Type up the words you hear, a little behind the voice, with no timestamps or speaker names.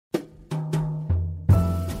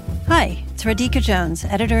Hi, it's Radhika Jones,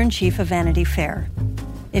 Editor-in-Chief of Vanity Fair.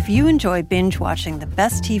 If you enjoy binge-watching the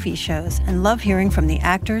best TV shows and love hearing from the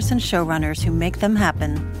actors and showrunners who make them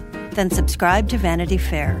happen, then subscribe to Vanity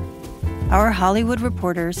Fair. Our Hollywood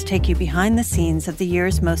reporters take you behind the scenes of the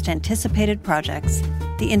year's most anticipated projects,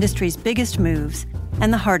 the industry's biggest moves,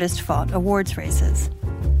 and the hardest-fought awards races.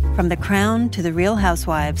 From The Crown to The Real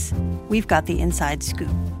Housewives, we've got the inside scoop.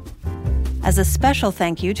 As a special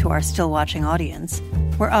thank you to our still-watching audience,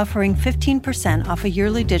 we're offering 15% off a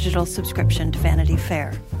yearly digital subscription to Vanity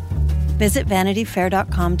Fair. Visit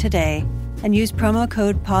vanityfair.com today and use promo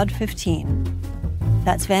code POD15.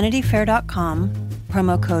 That's vanityfair.com,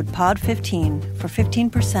 promo code POD15 for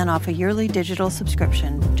 15% off a yearly digital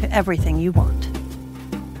subscription to everything you want.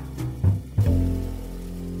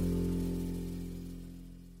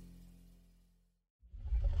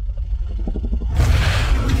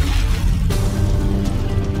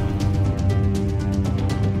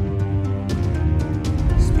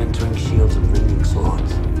 Splintering shields and ringing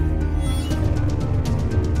swords.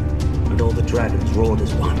 And all the dragons roared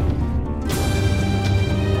as one.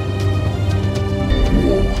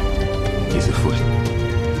 War is afoot.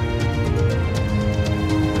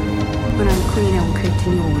 When I'm queen, I will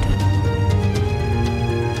continue order.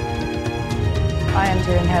 I am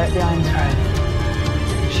to inherit the Iron Throne.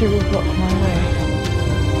 She will block my way.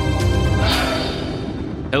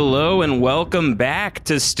 Hello and welcome back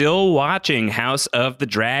to Still Watching House of the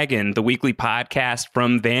Dragon, the weekly podcast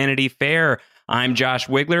from Vanity Fair. I'm Josh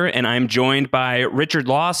Wigler, and I'm joined by Richard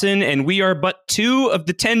Lawson, and we are but two of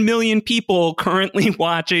the 10 million people currently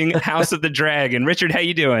watching House of the Dragon. Richard, how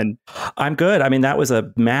you doing? I'm good. I mean, that was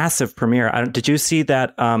a massive premiere. Did you see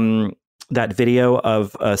that that video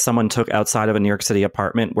of someone took outside of a New York City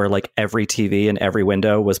apartment where like every TV and every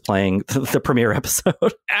window was playing the premiere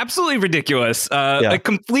episode? Absolutely ridiculous. Like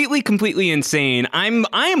completely insane.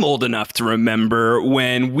 I'm old enough to remember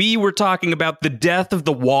when we were talking about the death of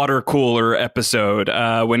the water cooler episode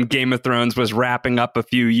when Game of Thrones was wrapping up a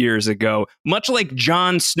few years ago. Much like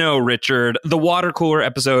Jon Snow, Richard, the water cooler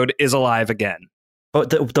episode is alive again. Oh,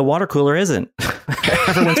 the water cooler isn't.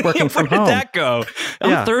 Everyone's working from home. Where did that go?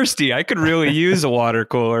 I'm thirsty. I could really use a water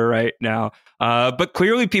cooler right now. But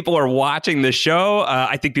clearly people are watching the show.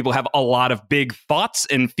 I think people have a lot of big thoughts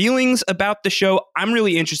and feelings about the show. I'm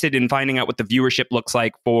really interested in finding out what the viewership looks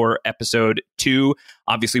like for episode 2.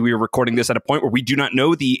 Obviously, we are recording this at a point where we do not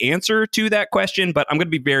know the answer to that question, but I'm going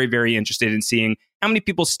to be very, very interested in seeing how many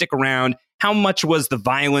people stick around. How much was the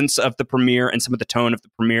violence of the premiere and some of the tone of the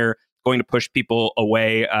premiere going to push people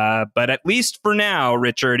away? But at least for now,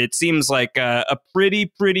 Richard, it seems like a pretty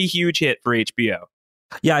huge hit for HBO.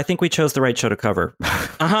 Yeah, I think we chose the right show to cover.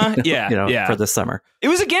 Yeah. For this summer. It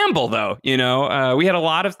was a gamble, though. We had a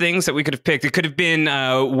lot of things that we could have picked. It could have been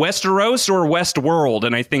Westeros or Westworld,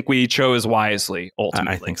 and I think we chose wisely,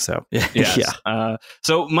 ultimately. I think so. Yes. Yeah.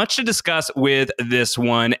 So much to discuss with this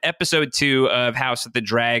one. Episode 2 of House of the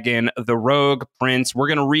Dragon, The Rogue Prince.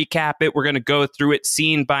 We're going to recap it. We're going to go through it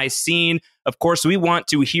scene by scene. Of course, we want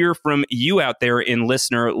to hear from you out there in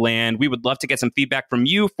listener land. We would love to get some feedback from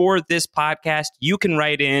you for this podcast. You can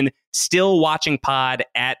write in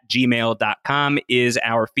stillwatchingpod@gmail.com is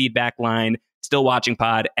our feedback line,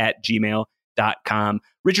 stillwatchingpod@gmail.com.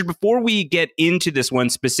 Richard, before we get into this one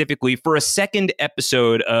specifically, for a second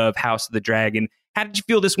episode of House of the Dragon, how did you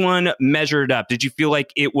feel this one measured up? Did you feel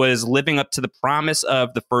like it was living up to the promise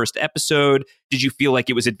of the first episode? Did you feel like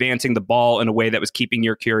it was advancing the ball in a way that was keeping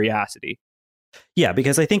your curiosity? Yeah,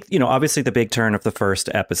 because I think, obviously the big turn of the first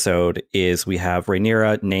episode is we have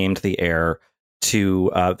Rhaenyra named the heir to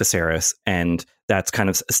Viserys, and that's kind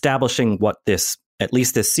of establishing what this, at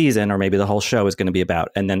least this season, or maybe the whole show is going to be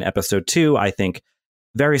about. And then episode 2, I think,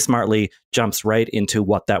 very smartly jumps right into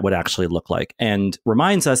what that would actually look like and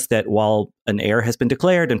reminds us that while an heir has been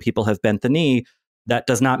declared and people have bent the knee, that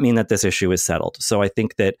does not mean that this issue is settled. So I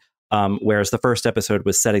think that whereas the first episode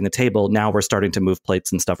was setting the table, now we're starting to move plates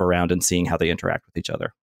and stuff around and seeing how they interact with each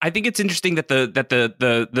other. I think it's interesting that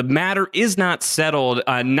the matter is not settled,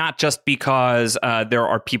 not just because there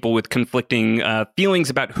are people with conflicting feelings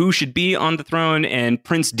about who should be on the throne, and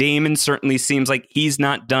Prince Daemon certainly seems like he's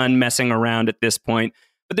not done messing around at this point.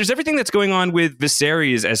 But there's everything that's going on with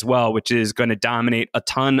Viserys as well, which is going to dominate a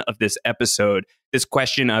ton of this episode. This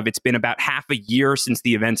question of it's been about half a year since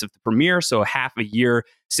the events of the premiere, so half a year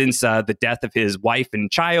since the death of his wife and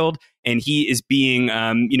child, and he is being,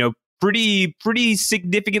 pretty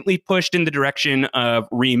significantly pushed in the direction of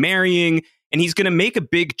remarrying, and he's going to make a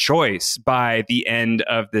big choice by the end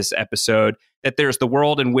of this episode. That there's the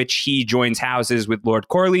world in which he joins houses with Lord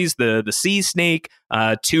Corlys, the Sea Snake,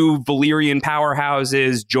 two Valyrian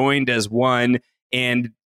powerhouses joined as one, and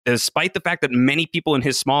despite the fact that many people in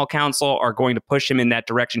his small council are going to push him in that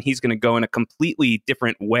direction, he's going to go in a completely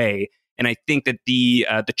different way. And I think that the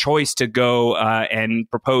choice to go and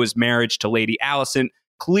propose marriage to Lady Alicent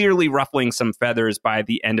clearly ruffling some feathers by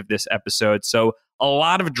the end of this episode. So a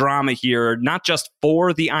lot of drama here, not just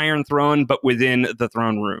for the Iron Throne, but within the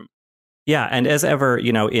throne room. Yeah, and as ever,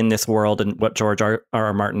 in this world and what George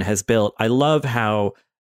R.R. Martin has built, I love how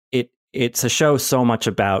it's a show so much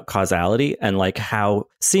about causality and like how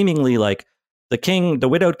seemingly like the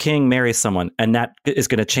widowed king marries someone, and that is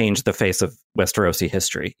going to change the face of Westerosi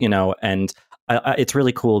history, and it's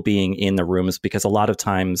really cool being in the rooms because a lot of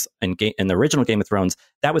times in the original Game of Thrones,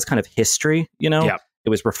 that was kind of history, Yeah. It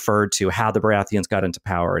was referred to how the Baratheons got into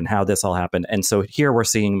power and how this all happened. And so here we're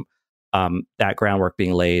seeing that groundwork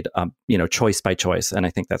being laid, choice by choice. And I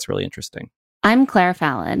think that's really interesting. I'm Claire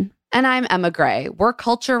Fallon. And I'm Emma Gray. We're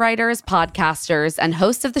culture writers, podcasters, and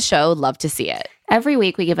hosts of the show Love to See It. Every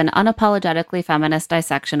week, we give an unapologetically feminist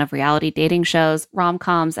dissection of reality dating shows,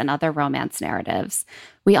 rom-coms, and other romance narratives.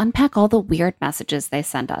 We unpack all the weird messages they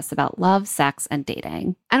send us about love, sex, and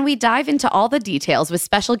dating. And we dive into all the details with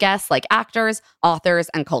special guests like actors, authors,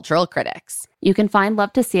 and cultural critics. You can find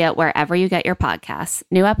Love to See It wherever you get your podcasts.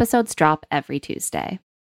 New episodes drop every Tuesday.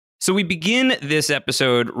 So we begin this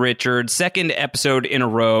episode, Richard, second episode in a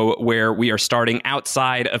row where we are starting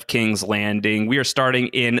outside of King's Landing. We are starting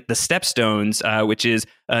in the Stepstones, which is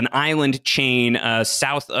an island chain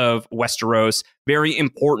south of Westeros. Very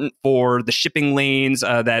important for the shipping lanes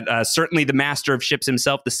that certainly the master of ships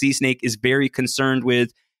himself, the Sea Snake, is very concerned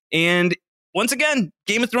with. And once again,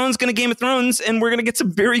 Game of Thrones going to Game of Thrones, and we're going to get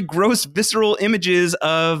some very gross, visceral images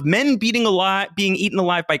of men being eaten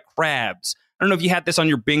alive by crabs. I don't know if you had this on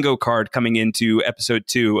your bingo card coming into episode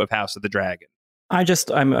 2 of House of the Dragon.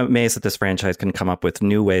 I'm amazed that this franchise can come up with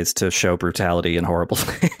new ways to show brutality and horrible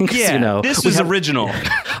things. Yeah, this was original.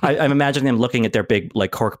 I'm imagining them looking at their big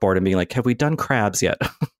like corkboard and being like, have we done crabs yet?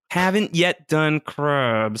 Haven't yet done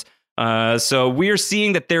crabs. So we're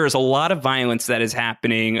seeing that there is a lot of violence that is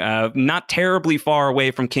happening, not terribly far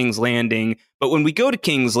away from King's Landing. But when we go to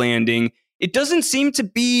King's Landing, it doesn't seem to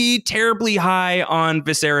be terribly high on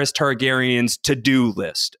Viserys Targaryen's to-do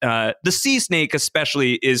list. The Sea Snake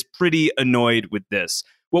especially is pretty annoyed with this.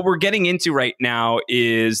 What we're getting into right now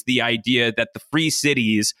is the idea that the Free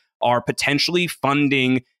Cities are potentially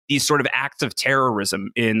funding these sort of acts of terrorism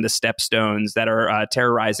in the Stepstones that are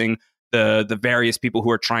terrorizing the various people who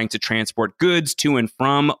are trying to transport goods to and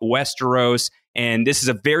from Westeros. And this is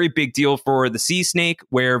a very big deal for the Sea Snake,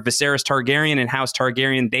 where Viserys Targaryen and House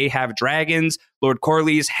Targaryen, they have dragons. Lord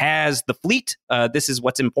Corlys has the fleet. This is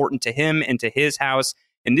what's important to him and to his house.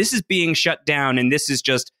 And this is being shut down. And this is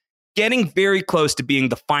just getting very close to being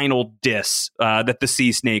the final diss that the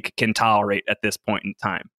Sea Snake can tolerate at this point in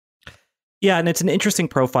time. Yeah, and it's an interesting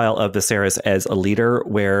profile of Viserys as a leader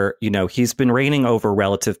where, he's been reigning over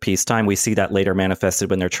relative peacetime. We see that later manifested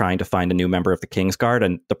when they're trying to find a new member of the Kingsguard.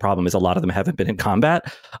 And the problem is a lot of them haven't been in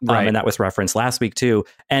combat. Right. And that was referenced last week, too.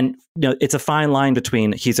 And it's a fine line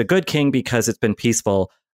between he's a good king because it's been peaceful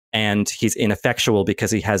and he's ineffectual because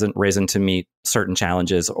he hasn't risen to meet certain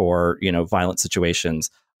challenges or, violent situations.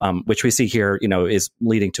 Which we see here, is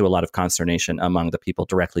leading to a lot of consternation among the people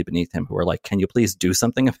directly beneath him who are like, can you please do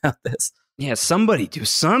something about this? Yeah, somebody do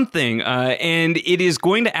something. And it is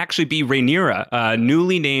going to actually be Rhaenyra,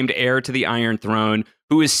 newly named heir to the Iron Throne,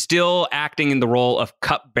 who is still acting in the role of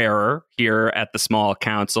cupbearer here at the Small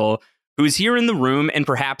Council, who is here in the room and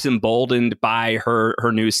perhaps emboldened by her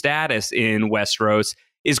new status in Westeros,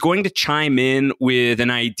 is going to chime in with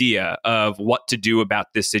an idea of what to do about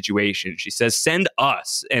this situation. She says, send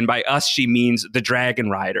us. And by us, she means the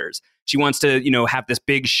Dragon Riders. She wants to, have this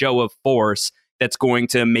big show of force that's going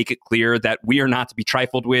to make it clear that we are not to be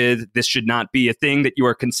trifled with. This should not be a thing that you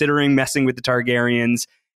are considering messing with the Targaryens.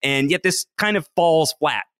 And yet this kind of falls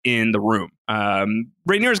flat in the room.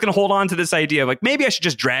 Rhaenyra is going to hold on to this idea of like, maybe I should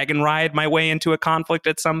just dragon ride my way into a conflict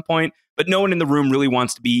at some point. But no one in the room really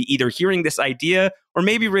wants to be either hearing this idea, or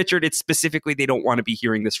maybe, Richard, it's specifically they don't want to be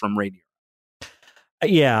hearing this from Rhaenyra.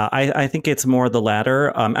 Yeah, I think it's more the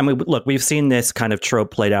latter. Look, we've seen this kind of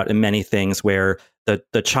trope played out in many things where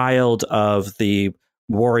the child of the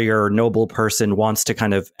warrior noble person wants to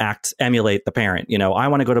kind of emulate the parent. I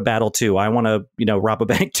want to go to battle too. I want to, rob a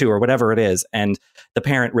bank too, or whatever it is. And the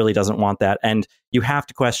parent really doesn't want that. And you have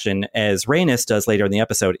to question, as Rhaenys does later in the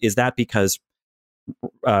episode, is that because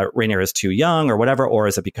Rhaenyra is too young or whatever, or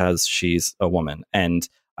is it because she's a woman? And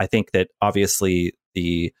I think that obviously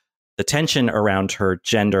the tension around her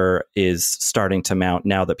gender is starting to mount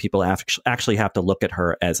now that people actually have to look at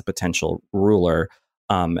her as a potential ruler.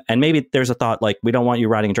 And maybe there's a thought like, we don't want you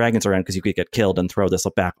riding dragons around because you could get killed and throw this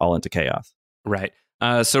back all into chaos. Right.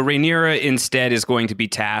 So Rhaenyra instead is going to be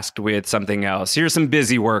tasked with something else. Here's some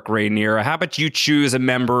busy work, Rhaenyra. How about you choose a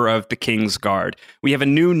member of the Kingsguard? We have a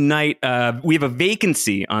new knight. We have a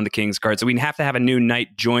vacancy on the Kingsguard, so we have to have a new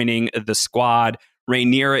knight joining the squad.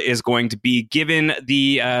 Rhaenyra is going to be given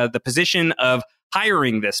the position of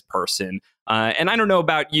hiring this person. And I don't know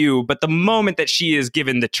about you, but the moment that she is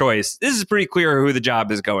given the choice, this is pretty clear who the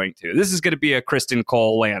job is going to. This is going to be a Criston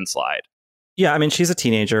Cole landslide. Yeah, I mean, she's a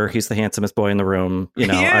teenager. He's the handsomest boy in the room. You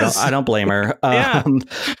know, I don't blame her. Yeah.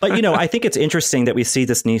 But, you know, I think it's interesting that we see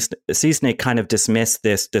this Sea Snake kind of dismiss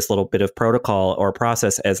this little bit of protocol or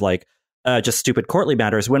process as like just stupid courtly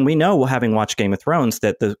matters, when we know, having watched Game of Thrones,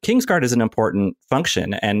 that the Kingsguard is an important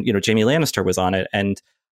function. And, you know, Jaime Lannister was on it. And,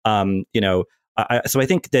 you know, so I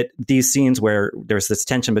think that these scenes where there's this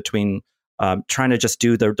tension between trying to just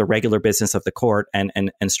do the regular business of the court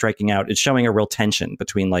and striking out, it's showing a real tension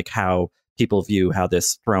between like how people view how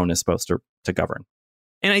this throne is supposed to govern.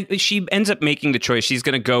 And she ends up making the choice. She's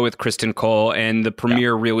going to go with Criston Cole, and the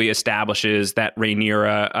premiere really establishes that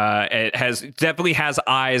Rhaenyra definitely has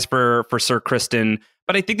eyes for Sir Criston.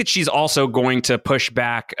 But I think that she's also going to push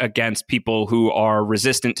back against people who are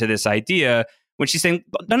resistant to this idea. When she's saying,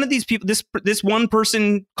 none of these people, this one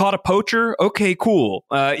person caught a poacher. Okay, cool.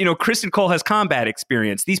 You know, Criston Cole has combat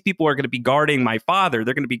experience. These people are going to be guarding my father.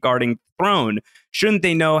 They're going to be guarding the throne. Shouldn't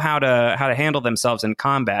they know how to handle themselves in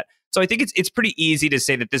combat? So I think it's pretty easy to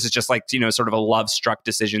say that this is just like, you know, sort of a love-struck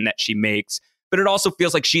decision that she makes. But it also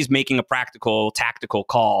feels like she's making a practical, tactical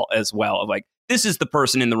call as well. Of like, this is the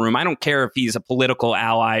person in the room. I don't care if he's a political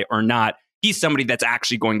ally or not. He's somebody that's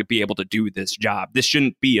actually going to be able to do this job. This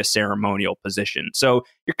shouldn't be a ceremonial position. So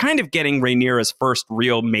you're kind of getting Rhaenyra's first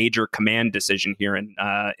real major command decision here in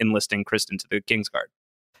enlisting Criston to the Kingsguard.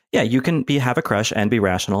 Yeah, you can have a crush and be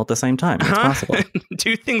rational at the same time. It's possible.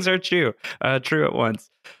 Two things are true at once.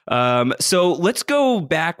 So let's go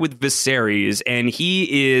back with Viserys, and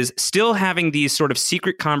he is still having these sort of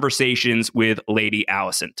secret conversations with Lady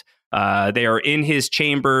Alicent. They are in his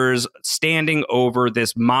chambers, standing over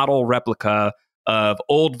this model replica of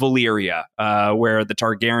old Valyria, where the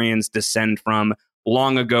Targaryens descend from,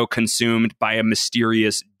 long ago consumed by a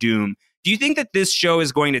mysterious doom. Do you think that this show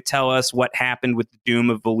is going to tell us what happened with the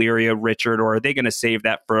doom of Valyria, Richard, or are they going to save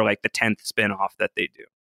that for like the 10th spinoff that they do?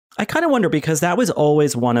 I kind of wonder, because that was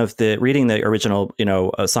always one of reading the original, you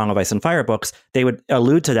know, Song of Ice and Fire books, they would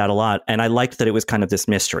allude to that a lot. And I liked that it was kind of this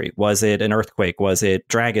mystery. Was it an earthquake? Was it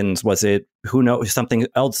dragons? Was it, who knows, something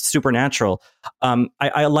else supernatural?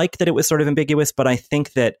 I like that it was sort of ambiguous, but I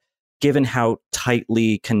think that given how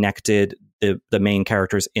tightly connected the main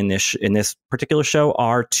characters in this particular show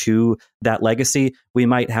are to that legacy, we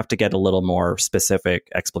might have to get a little more specific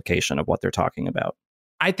explication of what they're talking about.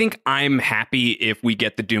 I think I'm happy if we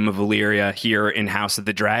get the Doom of Valyria here in House of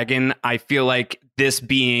the Dragon. I feel like this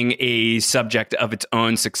being a subject of its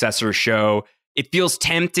own successor show, it feels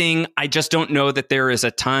tempting. I just don't know that there is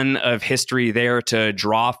a ton of history there to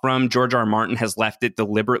draw from. George R. R. Martin has left it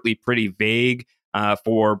deliberately pretty vague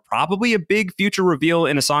for probably a big future reveal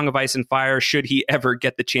in A Song of Ice and Fire, should he ever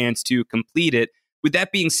get the chance to complete it. With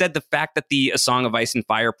that being said, the fact that the A Song of Ice and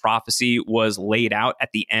Fire prophecy was laid out at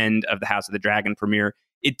the end of the House of the Dragon premiere,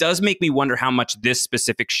 it does make me wonder how much this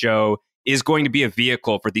specific show is going to be a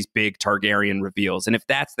vehicle for these big Targaryen reveals. And if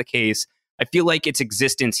that's the case, I feel like its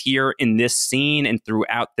existence here in this scene and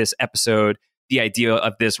throughout this episode, the idea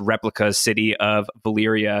of this replica city of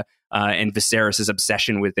Valyria and Viserys'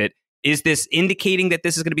 obsession with it, is this indicating that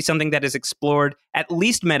this is going to be something that is explored, at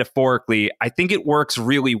least metaphorically? I think it works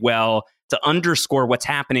really well to underscore what's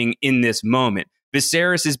happening in this moment.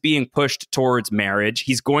 Viserys is being pushed towards marriage.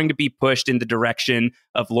 He's going to be pushed in the direction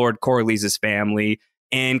of Lord Corlys' family.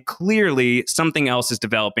 And clearly something else is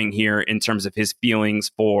developing here in terms of his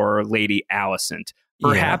feelings for Lady Alicent.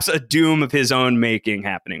 Perhaps a doom of his own making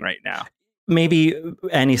happening right now. Maybe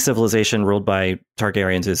any civilization ruled by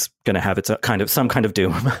Targaryens is going to have its some kind of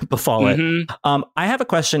doom befall it. I have a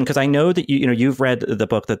question, because I know that you've read the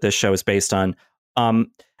book that this show is based on. And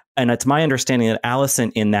it's my understanding that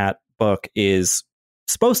Alicent in that book is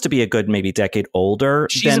supposed to be a good maybe decade older.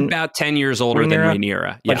 She's about 10 years older than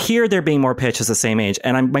Rhaenyra. But here they're being more pitched as the same age.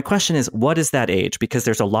 And my question is, what is that age? Because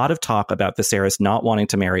there's a lot of talk about Viserys not wanting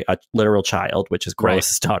to marry a literal child, which is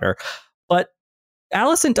Corlys' daughter. But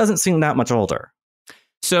Alicent doesn't seem that much older.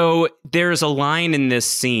 So there's a line in this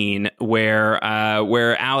scene where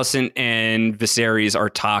Alicent and Viserys are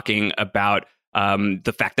talking about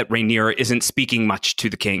the fact that Rhaenyra isn't speaking much to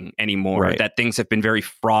the king anymore, Right. that things have been very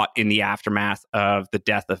fraught in the aftermath of the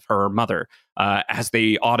death of her mother, as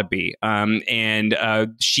they ought to be. And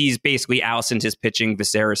she's basically, Alicent is pitching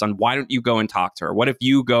Viserys on, why don't you go and talk to her? What if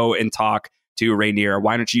you go and talk to Rhaenyra?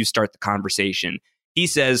 Why don't you start the conversation? He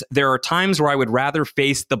says, there are times where I would rather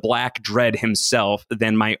face the Black Dread himself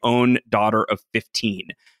than my own daughter of 15.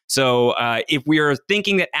 So if we are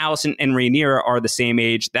thinking that Alicent and Rhaenyra are the same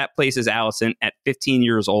age, that places Alicent at 15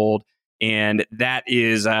 years old. And that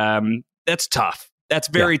is, that's tough. That's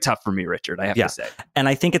very tough for me, Richard, I have to say. And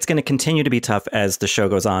I think it's going to continue to be tough as the show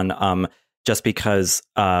goes on, just because,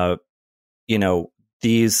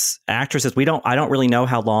 these actresses, I don't really know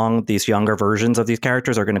how long these younger versions of these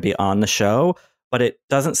characters are going to be on the show, but it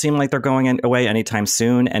doesn't seem like they're going away anytime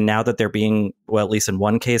soon. And now that they're being, well, at least in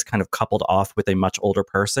one case, kind of coupled off with a much older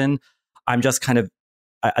person, I'm just kind of,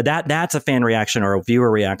 that's a fan reaction or a viewer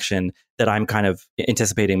reaction that I'm kind of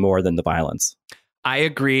anticipating more than the violence. I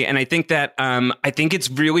agree. And I think that I think it's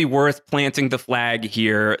really worth planting the flag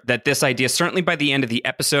here that this idea, certainly by the end of the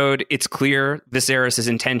episode, it's clear Viserys'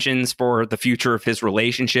 intentions for the future of his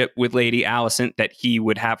relationship with Lady Alicent, that he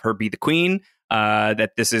would have her be the queen,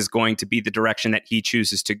 that this is going to be the direction that he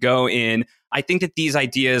chooses to go in. I think that these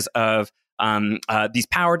ideas of these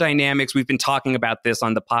power dynamics, we've been talking about this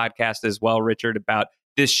on the podcast as well, Richard, about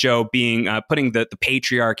this show being putting the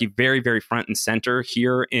patriarchy very, very front and center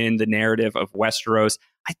here in the narrative of Westeros.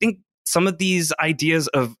 I think some of these ideas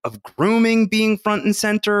of grooming being front and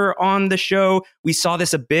center on the show, we saw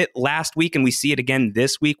this a bit last week and we see it again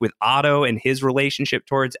this week with Otto and his relationship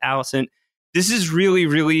towards Alicent. This is really,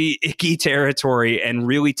 really icky territory and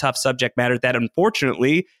really tough subject matter that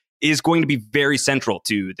unfortunately is going to be very central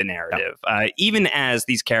to the narrative. Even as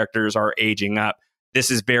these characters are aging up, this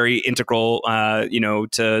is very integral,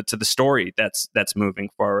 to the story that's moving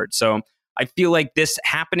forward. So I feel like this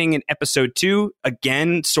happening in episode 2,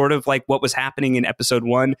 again, sort of like what was happening in episode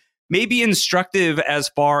 1, may be instructive as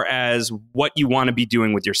far as what you want to be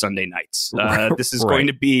doing with your Sunday nights. This is going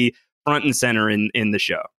to be front and center in the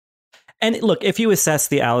show. And look, if you assess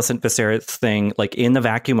the Alicent Viserys thing, like in the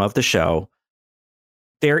vacuum of the show,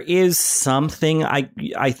 there is something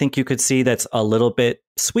I think you could see that's a little bit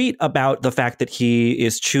sweet about the fact that he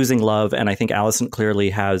is choosing love. And I think Alicent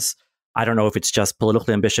clearly has, I don't know if it's just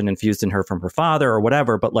political ambition infused in her from her father or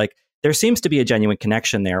whatever, but like there seems to be a genuine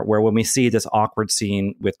connection there where when we see this awkward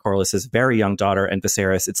scene with Corlys's very young daughter and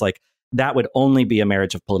Viserys, it's like that would only be a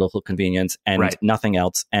marriage of political convenience and nothing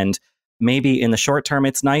else. And maybe in the short term,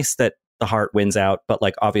 it's nice that the heart wins out. But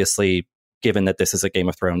like, obviously, given that this is a Game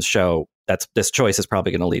of Thrones show, this choice is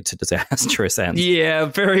probably going to lead to disastrous ends. Yeah,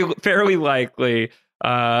 very likely.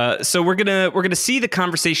 So we're gonna see the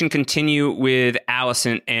conversation continue with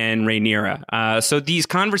Alicent and Rhaenyra. So these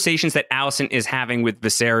conversations that Alicent is having with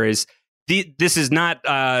Viserys, this is not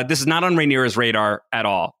on Rhaenyra's radar at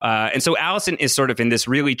all. And so Alicent is sort of in this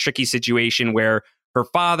really tricky situation where her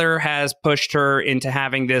father has pushed her into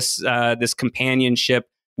having this companionship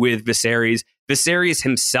with Viserys. Viserys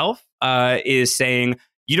himself is saying,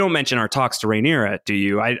 you don't mention our talks to Rhaenyra, do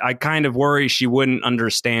you? I kind of worry she wouldn't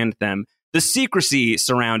understand them. The secrecy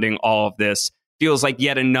surrounding all of this feels like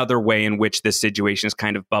yet another way in which this situation is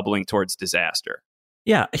kind of bubbling towards disaster.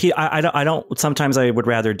 Yeah, I don't. Sometimes I would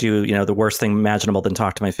rather do the worst thing imaginable than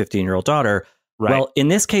talk to my 15-year-old daughter. Right. Well, in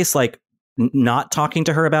this case, like not talking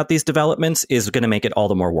to her about these developments is going to make it all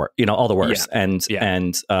the more all the worse. Yeah.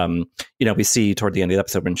 And we see toward the end of the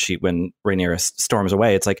episode when Rhaenyra storms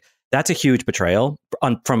away, it's like that's a huge betrayal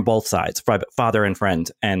from both sides, father and friend,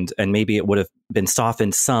 and maybe it would have been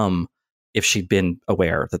softened some if she'd been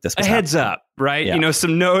aware that this was a heads up, right? Yeah.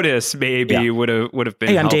 Some notice maybe would have been.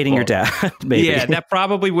 Hey, I'm helpful. dating your dad. Maybe. Yeah, that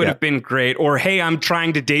probably would have been great. Or hey, I'm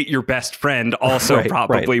trying to date your best friend. Also,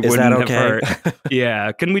 probably wouldn't have hurt.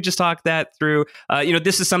 Yeah, can we just talk that through?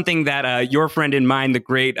 This is something that your friend and mine, the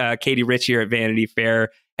great Katie Rich here at Vanity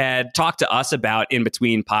Fair, had talked to us about in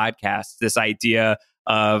between podcasts. This idea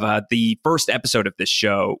of the first episode of this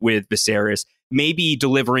show with Viserys maybe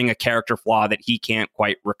delivering a character flaw that he can't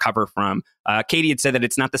quite recover from. Katie had said that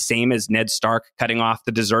it's not the same as Ned Stark cutting off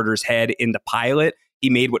the deserter's head in the pilot. He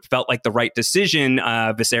made what felt like the right decision,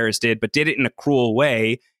 Viserys did, but did it in a cruel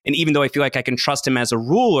way. And even though I feel like I can trust him as a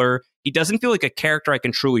ruler, he doesn't feel like a character I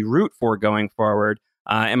can truly root for going forward.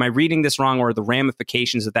 Am I reading this wrong, or are the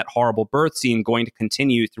ramifications of that horrible birth scene going to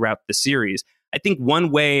continue throughout the series? I think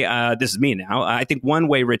one way, this is me now, I think one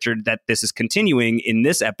way, Richard, that this is continuing in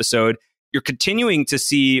this episode, you're continuing to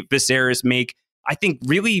see Viserys make, I think,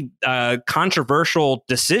 really controversial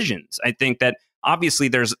decisions. I think that obviously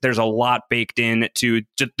there's a lot baked in to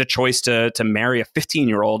the choice to marry a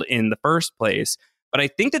 15-year-old in the first place. But I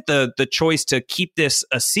think that the choice to keep this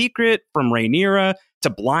a secret from Rhaenyra, to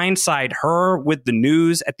blindside her with the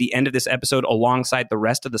news at the end of this episode alongside the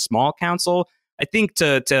rest of the small council, I think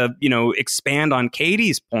to expand on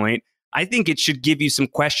Katie's point, I think it should give you some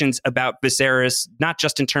questions about Viserys, not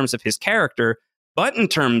just in terms of his character, but in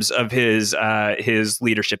terms of his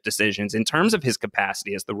leadership decisions, in terms of his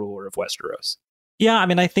capacity as the ruler of Westeros. Yeah, I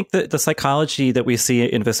mean, I think that the psychology that we see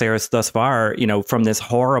in Viserys thus far, from this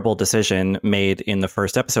horrible decision made in the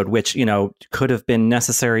first episode, which, could have been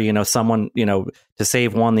necessary, someone, to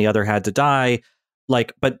save one, the other had to die.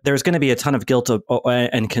 But there's going to be a ton of guilt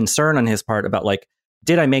and concern on his part about,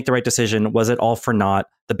 did I make the right decision? Was it all for naught?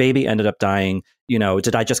 The baby ended up dying.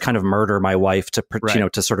 Did I just kind of murder my wife to,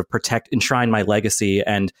 to sort of protect, enshrine my legacy,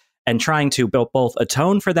 and trying to both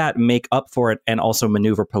atone for that, make up for it, and also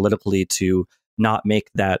maneuver politically to not make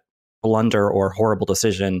that blunder or horrible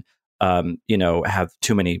decision, have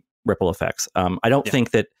too many ripple effects. I don't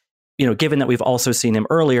think that, given that we've also seen him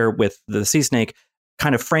earlier with the Sea Snake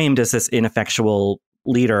kind of framed as this ineffectual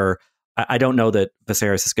leader, I don't know that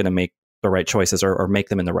Viserys is going to make the right choices or make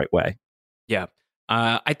them in the right way. Yeah.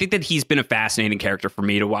 I think that he's been a fascinating character for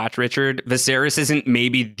me to watch, Richard. Viserys isn't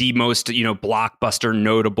maybe the most, blockbuster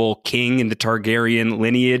notable king in the Targaryen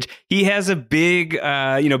lineage. He has a big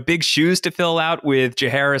shoes to fill out with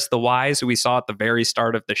Jaehaerys the Wise, who we saw at the very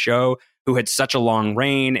start of the show, who had such a long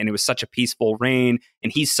reign, and it was such a peaceful reign.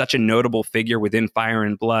 And he's such a notable figure within Fire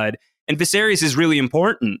and Blood. And Viserys is really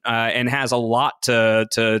important and has a lot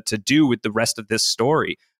to do with the rest of this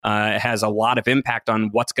story. It has a lot of impact on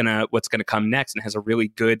what's gonna come next, and has a really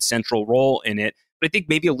good central role in it. But I think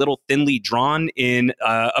maybe a little thinly drawn in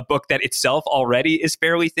a book that itself already is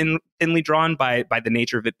fairly thinly drawn by the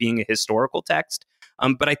nature of it being a historical text.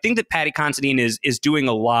 But I think that Paddy Considine is doing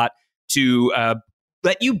a lot to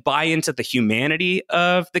let you buy into the humanity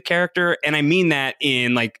of the character, and I mean that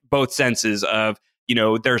in both senses of.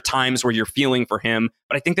 There are times where you're feeling for him,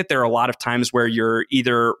 but I think that there are a lot of times where you're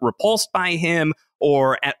either repulsed by him,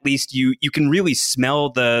 or at least you can really smell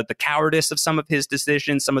the cowardice of some of his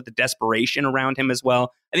decisions, some of the desperation around him as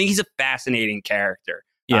well. I think he's a fascinating character.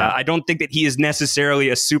 Yeah. I don't think that he is necessarily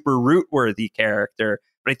a super root-worthy character,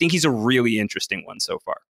 but I think he's a really interesting one so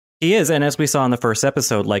far. He is, and as we saw in the first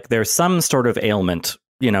episode, there's some sort of ailment.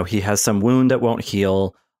 He has some wound that won't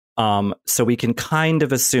heal, so we can kind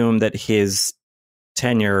of assume that his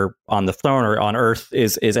tenure on the throne or on Earth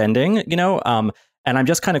is ending, and I'm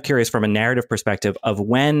just kind of curious from a narrative perspective of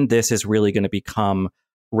when this is really going to become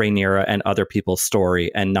Rhaenyra and other people's story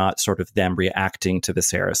and not sort of them reacting to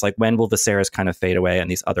Viserys. When will Viserys kind of fade away and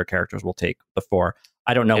these other characters will take the fore?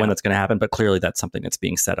 I don't know when that's going to happen, but clearly that's something that's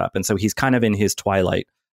being set up. And so he's kind of in his twilight.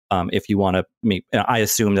 If you want to meet, I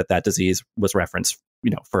assume that disease was referenced,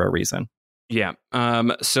 for a reason. Yeah.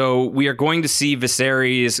 So we are going to see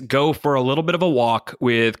Viserys go for a little bit of a walk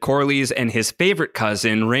with Corlys and his favorite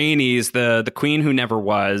cousin, Rhaenys, the queen who never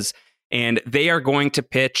was. And they are going to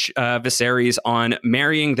pitch Viserys on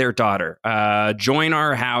marrying their daughter. Join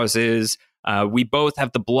our houses. We both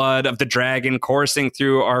have the blood of the dragon coursing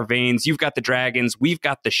through our veins. You've got the dragons. We've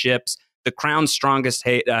got the ships. The crown's strongest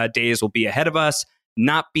days will be ahead of us,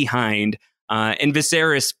 not behind. And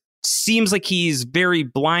Viserys seems like he's very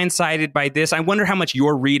blindsided by this. I wonder how much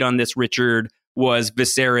your read on this, Richard, was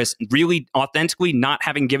Viserys really authentically not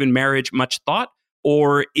having given marriage much thought,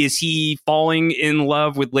 or is he falling in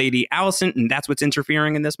love with Lady Alicent and that's what's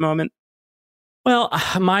interfering in this moment? Well,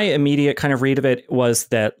 my immediate kind of read of it was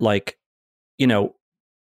that,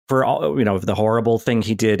 for all, the horrible thing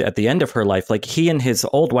he did at the end of her life, he and his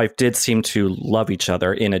old wife did seem to love each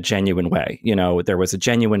other in a genuine way. There was a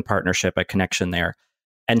genuine partnership, a connection there.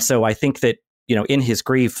 And so I think that, in his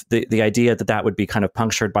grief, the idea that would be kind of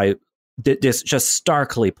punctured by this just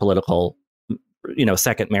starkly political,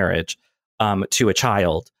 second marriage to a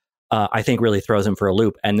child, I think really throws him for a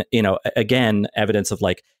loop. And, again, evidence of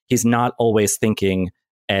he's not always thinking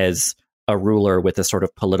as a ruler with a sort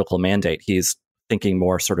of political mandate. He's thinking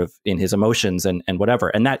more sort of in his emotions and whatever.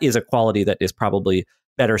 And that is a quality that is probably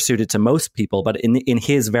better suited to most people. But in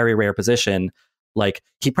his very rare position,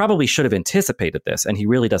 he probably should have anticipated this, and he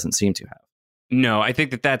really doesn't seem to have. No, I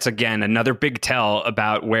think that's, again, another big tell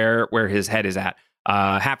about where his head is at.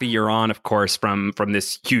 Half a year on, of course, from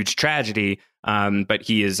this huge tragedy, but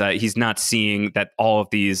he's not seeing that all of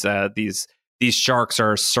these sharks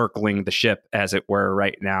are circling the ship, as it were,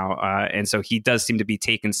 right now. And so he does seem to be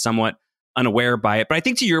taken somewhat unaware by it. But I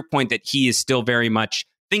think to your point that he is still very much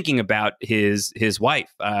thinking about his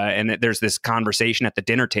wife. And there's this conversation at the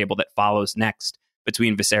dinner table that follows next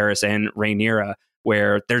between Viserys and Rhaenyra,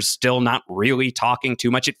 where there's still not really talking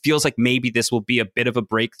too much. It feels like maybe this will be a bit of a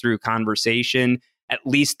breakthrough conversation. At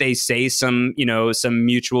least they say some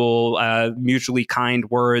mutually kind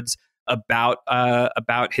words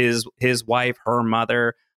about his wife, her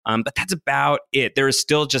mother. But that's about it. There is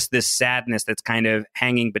still just this sadness that's kind of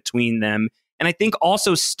hanging between them. And I think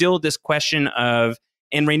also still this question of,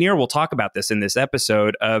 and Rhaenyra will talk about this in this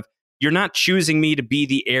episode, of you're not choosing me to be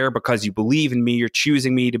the heir because you believe in me. You're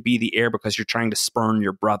choosing me to be the heir because you're trying to spurn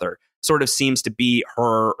your brother. Sort of seems to be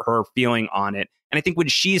her feeling on it. And I think when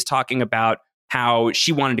she's talking about how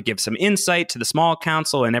she wanted to give some insight to the small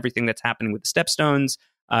council and everything that's happening with the Stepstones,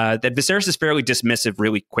 that Viserys is fairly dismissive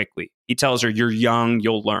really quickly. He tells her, you're young,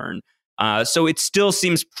 you'll learn. So it still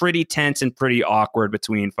seems pretty tense and pretty awkward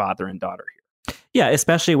between father and daughter here. Yeah,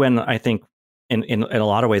 especially when I think in a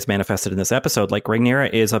lot of ways manifested in this episode, like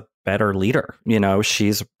Rhaenyra is a better leader. You know,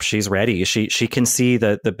 she's ready. She can see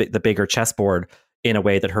the bigger chessboard in a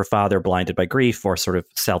way that her father, blinded by grief or sort of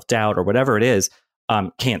self-doubt or whatever it is,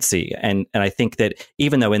 can't see. And I think that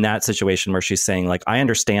even though in that situation where she's saying, like, I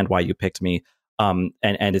understand why you picked me, and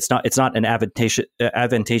it's not an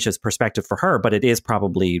advantageous perspective for her, but it is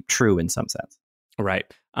probably true in some sense. Right.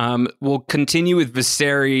 We'll continue with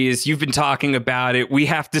Viserys. You've been talking about it. We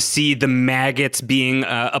have to see the maggots being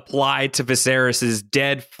applied to Viserys's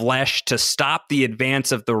dead flesh to stop the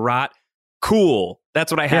advance of the rot. Cool.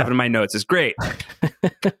 That's what I have in my notes. It's great.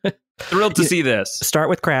 Thrilled to see this. Start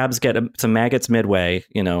with crabs, get some maggots midway,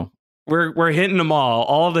 you know. We're hitting them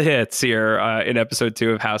all the hits here in episode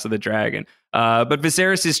 2 of House of the Dragon. But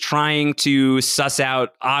Viserys is trying to suss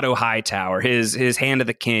out Otto Hightower, his hand of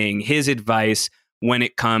the king, his advice when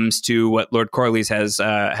it comes to what Lord Corlys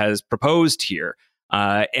has proposed here.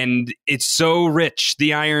 And it's so rich,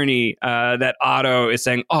 the irony that Otto is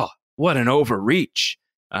saying, oh, what an overreach.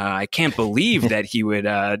 I can't believe that he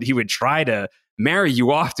would try to marry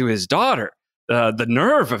you off to his daughter. The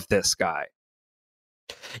nerve of this guy.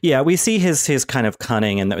 Yeah, we see his kind of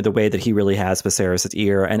cunning and the way that he really has Viserys'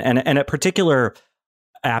 ear and a particular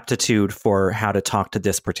aptitude for how to talk to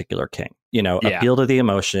this particular king. You know, appeal to the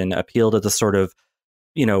emotion, appeal to the sort of,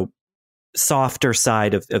 you know, softer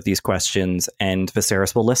side of these questions, and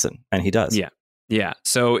Viserys will listen, and he does. Yeah.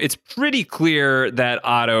 So it's pretty clear that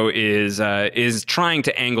Otto is trying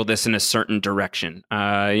to angle this in a certain direction.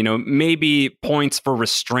 Maybe points for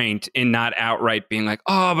restraint in not outright being like,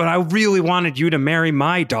 oh, but I really wanted you to marry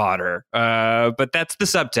my daughter. But that's the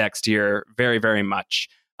subtext here, very, very much.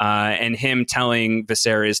 And him telling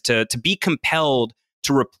Viserys to be compelled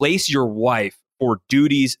to replace your wife for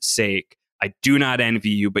duty's sake. I do not envy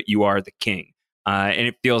you, but you are the king. And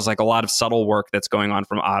it feels like a lot of subtle work that's going on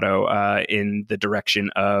from Otto in the direction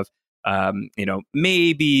of,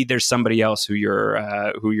 maybe there's somebody else who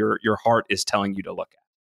your heart is telling you to look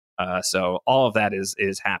at. So all of that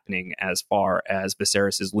is happening as far as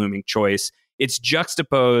Viserys' looming choice. It's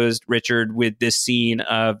juxtaposed, Richard, with this scene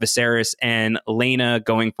of Viserys and Laena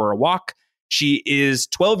going for a walk. She is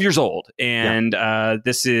 12 years old, and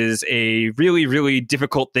this is a really, really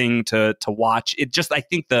difficult thing to watch. It just, I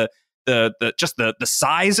think the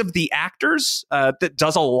size of the actors that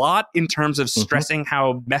does a lot in terms of stressing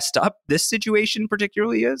how messed up this situation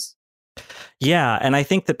particularly is. Yeah, and I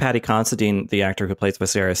think that Paddy Considine, the actor who plays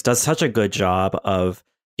Viserys, does such a good job of,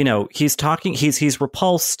 you know, he's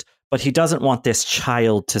repulsed, but he doesn't want this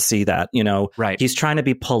child to see that, you know. Right. He's trying to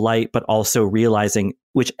be polite, but also realizing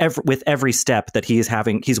with every step that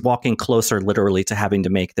he's walking closer literally to having to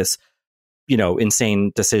make this, you know,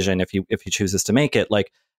 insane decision if he chooses to make it.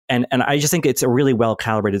 Like, and I just think it's a really well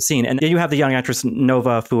calibrated scene. And then you have the young actress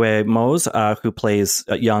Nova Fue-Mose, who plays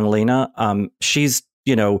young Laena. She's,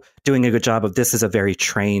 you know, doing a good job of, this is a very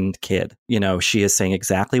trained kid. You know, she is saying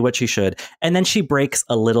exactly what she should. And then she breaks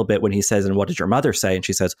a little bit when he says, and what did your mother say? And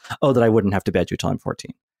she says, oh, that I wouldn't have to bed you till I'm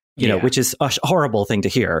 14, you know, which is a horrible thing to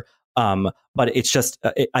hear. But it's just,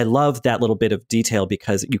 I love that little bit of detail,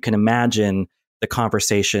 because you can imagine the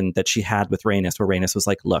conversation that she had with Rhaenys, where Rhaenys was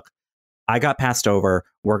like, look, I got passed over.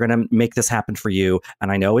 We're going to make this happen for you.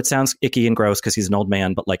 And I know it sounds icky and gross because he's an old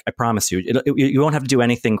man, but like, I promise you, you won't have to do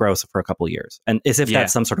anything gross for a couple of years. And as if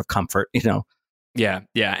that's some sort of comfort, you know? Yeah.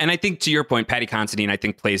 And I think, to your point, Paddy Considine, I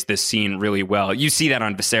think, plays this scene really well. You see that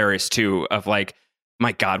on Viserys too, of like,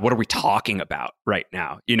 my God, what are we talking about right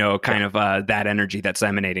now? You know, kind of that energy that's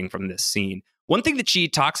emanating from this scene. One thing that she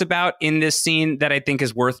talks about in this scene that I think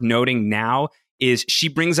is worth noting now is she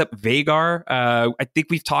brings up Vhagar. I think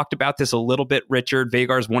we've talked about this a little bit, Richard.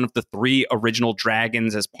 Vhagar is one of the 3 original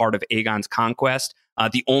dragons as part of Aegon's conquest.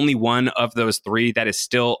 The only one of those 3 that is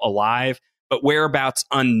still alive. but whereabouts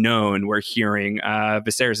unknown. We're hearing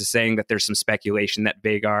Viserys is saying that there's some speculation that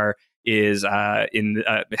Vhagar is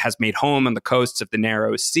has made home on the coasts of the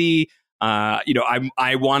Narrow Sea.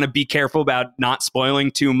 I want to be careful about not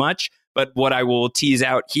spoiling too much, but what I will tease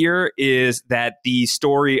out here is that the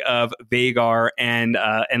story of Vhagar and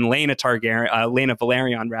Laena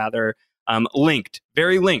Velaryon rather,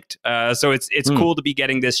 very linked. So it's cool to be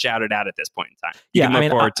getting this shouted out at this point in time. You can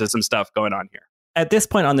look forward to some stuff going on here. At this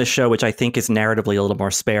point on this show, which I think is narratively a little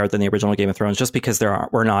more spare than the original Game of Thrones, just because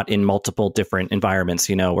we're not in multiple different environments,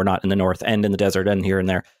 we're not in the North and in the desert and here and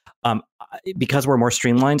there. Because we're more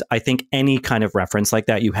streamlined, I think any kind of reference like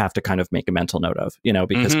that, you have to kind of make a mental note of,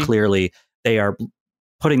 because clearly they are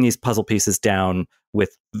putting these puzzle pieces down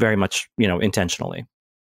with very much, intentionally.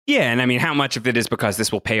 Yeah, and I mean, how much of it is because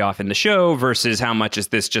this will pay off in the show versus how much is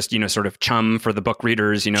this just, sort of chum for the book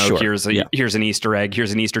readers? Sure. Here's an Easter egg,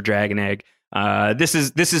 here's an Easter dragon egg. This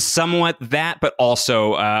is somewhat that, but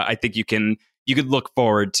also I think you could look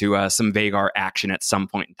forward to some Vhagar action at some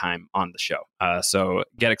point in time on the show. So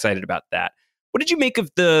get excited about that. What did you make of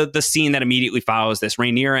the scene that immediately follows this?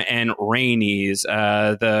 Rhaenyra and Rhaenys,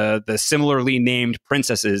 the similarly named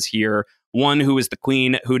princesses here. One who is the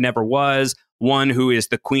queen who never was, one who is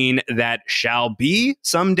the queen that shall be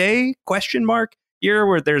someday, ? Here,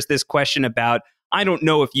 where there's this question about, I don't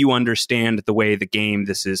know if you understand the way the game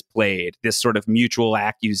this is played, this sort of mutual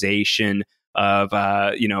accusation of,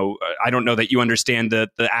 I don't know that you understand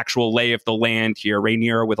the actual lay of the land here.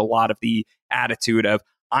 Rhaenyra with a lot of the attitude of,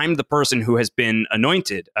 I'm the person who has been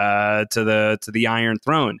anointed to the Iron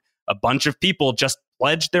Throne. A bunch of people just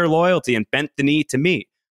pledged their loyalty and bent the knee to me.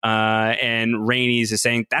 And Rhaenys is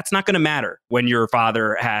saying that's not going to matter when your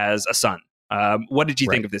father has a son. What did you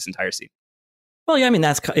think of this entire scene? Well, yeah, I mean,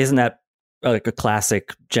 isn't that like a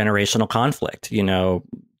classic generational conflict?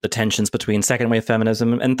 The tensions between second wave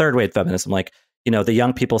feminism and third wave feminism. Like, the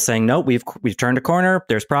young people saying, no, we've turned a corner.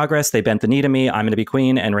 There's progress. They bent the knee to me. I'm going to be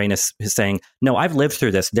queen. And Rhaenys is saying, no, I've lived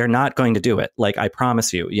through this. They're not going to do it. Like, I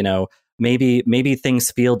promise you. Maybe things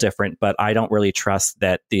feel different, but I don't really trust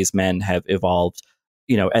that these men have evolved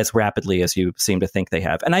as rapidly as you seem to think they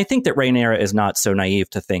have. And I think that Rhaenyra is not so naive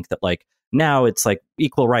to think that like now it's like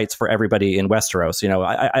equal rights for everybody in Westeros,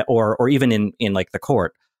 or even in like the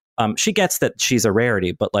court. She gets that she's a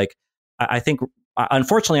rarity, but like I think,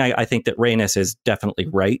 unfortunately, I think that Rhaenys is definitely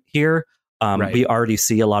right here. Right. We already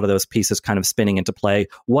see a lot of those pieces kind of spinning into play.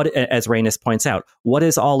 What, as Rhaenys points out, what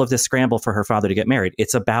is all of this scramble for her father to get married?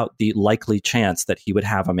 It's about the likely chance that he would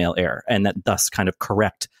have a male heir, and that thus kind of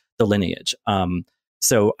correct the lineage.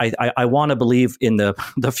 So I want to believe in the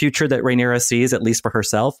future that Rhaenyra sees, at least for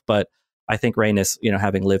herself. But I think Rhaenys,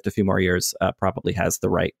 having lived a few more years, probably has the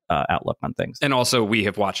right outlook on things. And also, we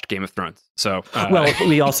have watched Game of Thrones, so well,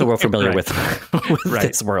 we also were familiar right. with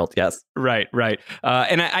this world. Yes, right.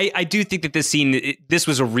 And I do think that this scene, this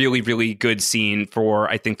was a really, really good scene for,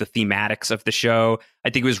 I think, the thematics of the show. I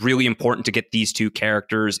think it was really important to get these two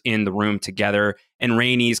characters in the room together, and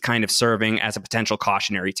Rhaenys kind of serving as a potential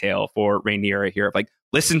cautionary tale for Rhaenyra here of like,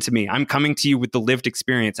 listen to me, I'm coming to you with the lived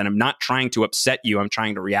experience, and I'm not trying to upset you. I'm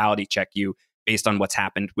trying to reality check you based on what's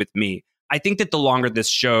happened with me. I think that the longer this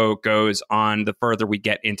show goes on, the further we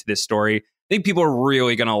get into this story, I think people are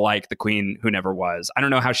really going to like the queen who never was. I don't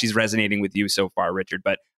know how she's resonating with you so far, Richard,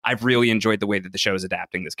 but I've really enjoyed the way that the show is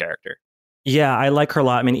adapting this character. Yeah, I like her a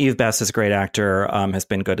lot. I mean, Eve Best is a great actor, has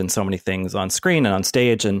been good in so many things on screen and on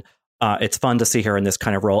stage, and it's fun to see her in this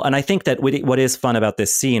kind of role. And I think that what is fun about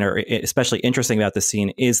this scene, or especially interesting about this scene,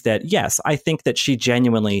 is that, yes, I think that she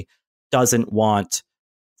genuinely doesn't want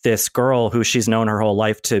this girl who she's known her whole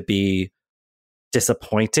life to be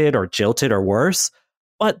disappointed or jilted or worse.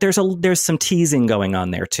 But there's some teasing going on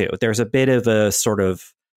there, too. There's a bit of a sort of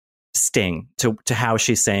sting to how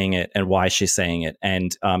she's saying it and why she's saying it.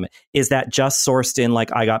 And is that just sourced in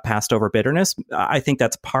like, I got passed over bitterness? I think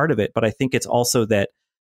that's part of it. But I think it's also that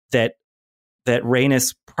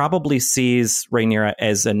Rhaenys probably sees Rhaenyra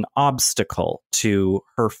as an obstacle to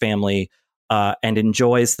her family, and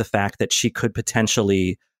enjoys the fact that she could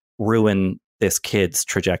potentially ruin this kid's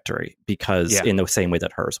trajectory because in the same way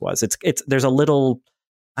that hers was. It's there's a little,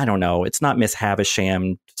 I don't know, it's not Miss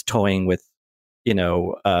Havisham toying with,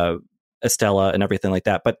 Estella and everything like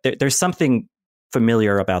that, but there's something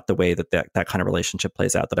familiar about the way that kind of relationship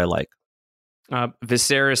plays out that I like.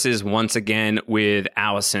 Viserys is once again with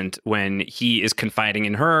Alicent when he is confiding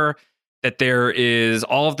in her that there is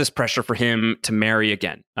all of this pressure for him to marry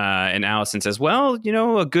again. And Alicent says, well,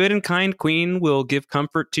 a good and kind queen will give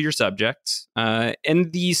comfort to your subjects.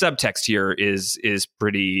 And the subtext here is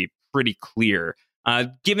pretty clear.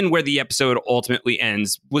 Given where the episode ultimately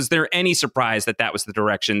ends, was there any surprise that that was the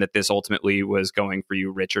direction that this ultimately was going for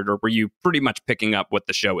you, Richard? Or were you pretty much picking up what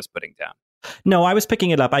the show was putting down? No, I was picking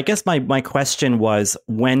it up. I guess my question was,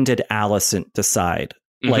 when did Alicent decide?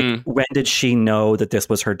 Like, when did she know that this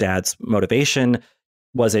was her dad's motivation?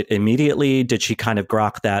 Was it immediately? Did she kind of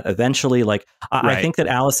grok that eventually? Like, I think that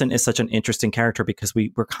Alicent is such an interesting character because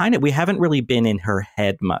we haven't really been in her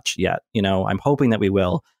head much yet. You know, I'm hoping that we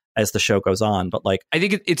will as the show goes on. But like, I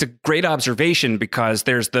think it's a great observation because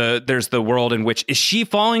there's the world in which, is she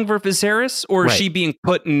falling for Viserys, or is she being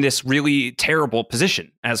put in this really terrible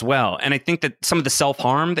position as well? And I think that some of the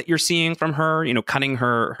self-harm that you're seeing from her, you know, cutting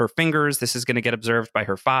her fingers, this is going to get observed by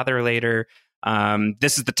her father later.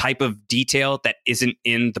 This is the type of detail that isn't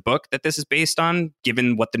in the book that this is based on,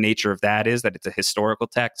 given what the nature of that is, that it's a historical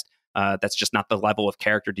text. That's just not the level of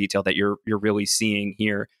character detail that you're really seeing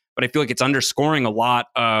here. But I feel like it's underscoring a lot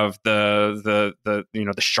of the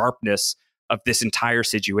sharpness of this entire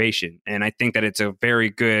situation. And I think that it's a very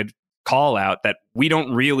good call out that we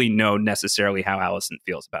don't really know necessarily how Alicent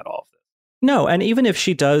feels about all of this. No, and even if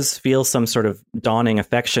she does feel some sort of dawning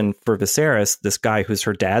affection for Viserys, this guy who's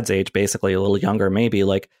her dad's age, basically a little younger, maybe,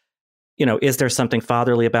 like, you know, is there something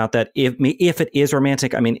fatherly about that? If it is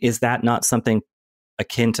romantic, I mean, is that not something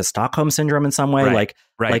akin to Stockholm syndrome in some way?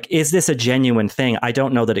 Like, is this a genuine thing? I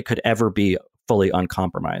don't know that it could ever be fully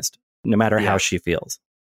uncompromised, no matter how she feels.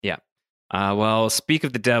 Yeah. Well, speak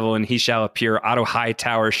of the devil and he shall appear. Otto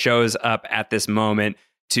Hightower shows up at this moment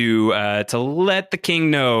to let the king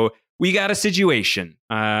know, we got a situation.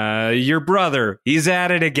 Your brother, he's at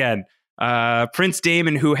it again. Prince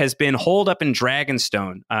Daemon, who has been holed up in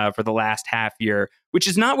Dragonstone for the last half year, which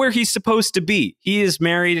is not where he's supposed to be. He is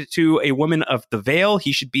married to a woman of the Vale.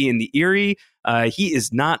 He should be in the Eyrie. He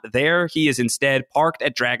is not there. He is instead parked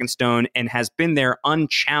at Dragonstone and has been there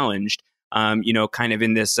unchallenged. Kind of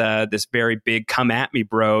in this very big come at me,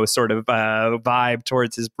 bro, sort of vibe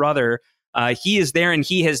towards his brother. He is there, and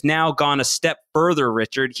he has now gone a step further,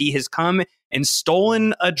 Richard. He has come and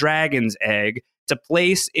stolen a dragon's egg to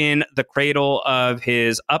place in the cradle of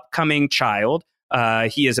his upcoming child.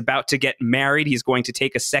 He is about to get married. He's going to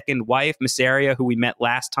take a second wife. Mysaria, who we met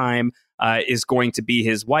last time, is going to be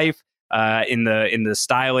his wife in the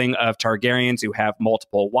styling of Targaryens who have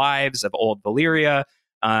multiple wives of old Valyria.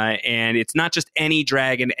 And it's not just any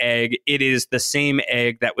dragon egg. It is the same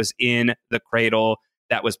egg that was in the cradle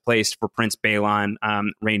that was placed for Prince Baelon,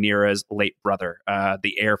 Rhaenyra's late brother,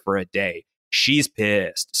 the heir for a day. She's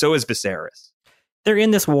pissed. So is Viserys. They're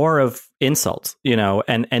in this war of insults, you know,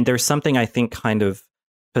 and there's something I think kind of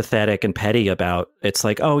pathetic and petty about. It's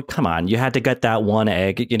like, oh, come on, you had to get that one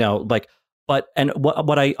egg, you know, like, but, and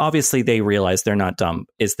what I, obviously they realize, they're not dumb,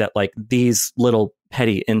 is that like these little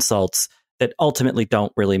petty insults that ultimately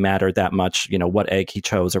don't really matter that much, you know, what egg he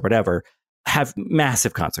chose or whatever, have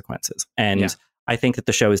massive consequences. And I think that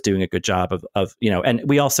the show is doing a good job of, you know, and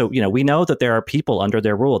we also, you know, we know that there are people under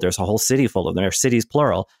their rule. There's a whole city full of them. There's cities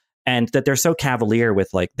plural. And that they're so cavalier with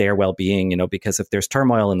like their well-being, you know, because if there's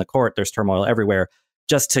turmoil in the court, there's turmoil everywhere.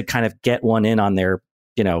 Just to kind of get one in on their,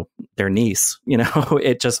 you know, their niece, you know,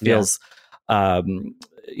 it just feels,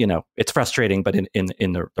 you know, it's frustrating, but in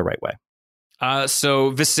the right way.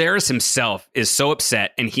 So Viserys himself is so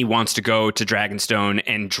upset, and he wants to go to Dragonstone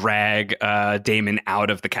and drag Daemon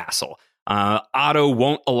out of the castle. Otto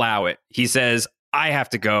won't allow it. He says, I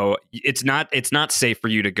have to go. It's not safe for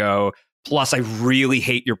you to go. Plus, I really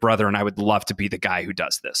hate your brother, and I would love to be the guy who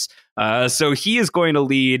does this. So he is going to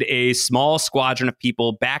lead a small squadron of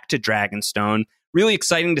people back to Dragonstone. Really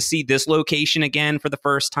exciting to see this location again for the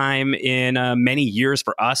first time in many years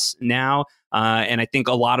for us now. And I think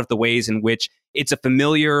a lot of the ways in which it's a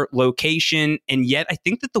familiar location, and yet I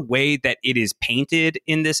think that the way that it is painted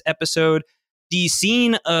in this episode, the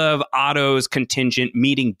scene of Otto's contingent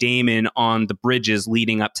meeting Daemon on the bridges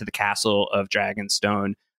leading up to the castle of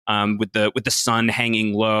Dragonstone, with the sun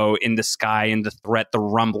hanging low in the sky and the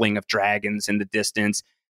rumbling of dragons in the distance.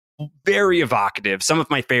 Very evocative. Some of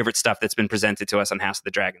my favorite stuff that's been presented to us on House of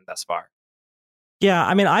the Dragon thus far. Yeah,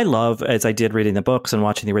 I mean, I love, as I did reading the books and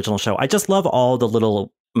watching the original show, I just love all the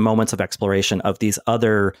little moments of exploration of these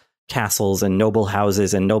other castles and noble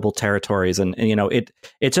houses and noble territories. And you know,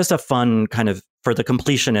 it's just a fun kind of, for the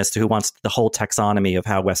completionist who wants the whole taxonomy of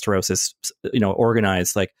how Westeros is, you know,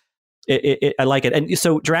 organized. Like, I like it. And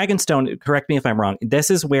so Dragonstone, correct me if I'm wrong, this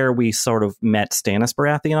is where we sort of met Stannis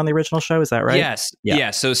Baratheon on the original show. Is that right? Yes. Yeah.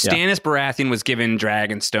 So Stannis Baratheon was given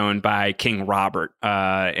Dragonstone by King Robert,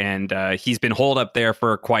 and he's been holed up there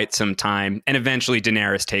for quite some time. And eventually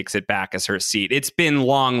Daenerys takes it back as her seat. It's been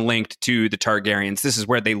long linked to the Targaryens. This is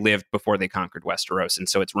where they lived before they conquered Westeros, and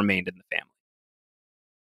so it's remained in the family.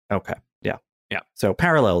 Okay. Yeah. Yeah. So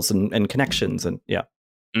parallels and connections and yeah.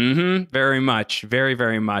 Very much. Very,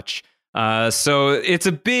 very much. So it's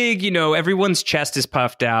a big, everyone's chest is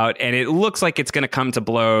puffed out and it looks like it's going to come to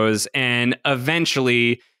blows. And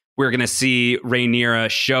eventually we're going to see Rhaenyra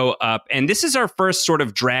show up. And this is our first sort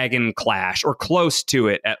of dragon clash, or close to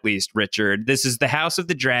it, at least, Richard. This is the House of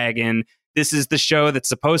the Dragon. This is the show that's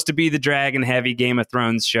supposed to be the dragon-heavy Game of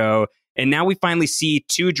Thrones show. And now we finally see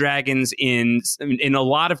two dragons in a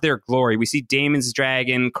lot of their glory. We see Daemon's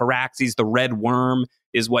dragon, Caraxes, the red worm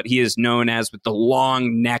is what he is known as, with the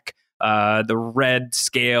long neck, the red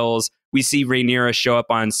scales. We see Rhaenyra show up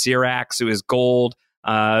on Syrax, who is gold.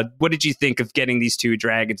 What did you think of getting these two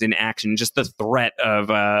dragons in action? Just the threat of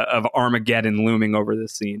Armageddon looming over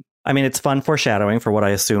this scene. I mean, it's fun foreshadowing for what I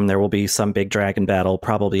assume there will be some big dragon battle,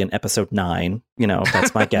 probably in episode 9.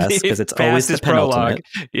 That's my guess, because it's always the penultimate.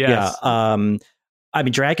 Yes. Yeah. I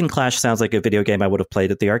mean, Dragon Clash sounds like a video game I would have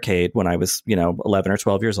played at the arcade when I was, 11 or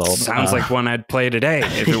 12 years old. Sounds like one I'd play today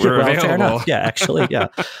if it were available. Fair enough. Yeah, actually, yeah.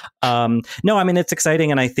 No, I mean, it's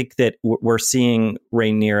exciting, and I think that we're seeing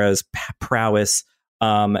Rhaenyra's prowess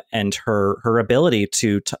and her ability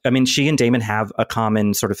to I mean, she and Daemon have a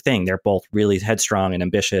common sort of thing. They're both really headstrong and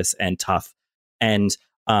ambitious and tough, and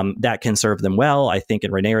that can serve them well. I think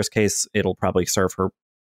in Rhaenyra's case, it'll probably serve her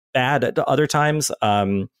bad at other times.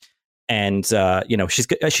 And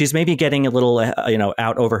she's maybe getting a little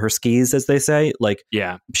out over her skis, as they say. Like,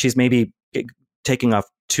 yeah, she's maybe taking off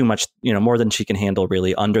too much, more than she can handle,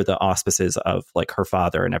 really, under the auspices of like her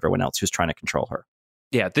father and everyone else who's trying to control her.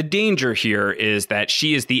 Yeah, the danger here is that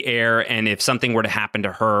she is the heir, and if something were to happen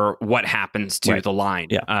to her, what happens to the line?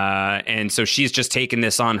 Yeah. And so she's just taken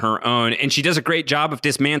this on her own, and she does a great job of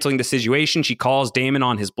dismantling the situation. She calls Daemon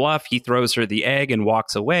on his bluff. He throws her the egg and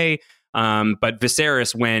walks away. But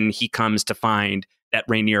Viserys, when he comes to find that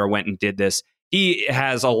Rhaenyra went and did this, he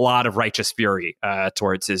has a lot of righteous fury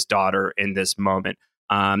towards his daughter in this moment,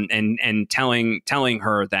 and telling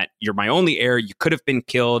her that you're my only heir. You could have been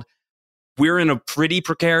killed. We're in a pretty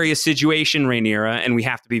precarious situation, Rhaenyra, and we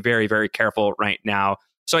have to be very, very careful right now.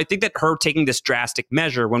 So I think that her taking this drastic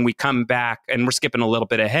measure, when we come back, and we're skipping a little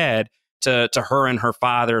bit ahead to her and her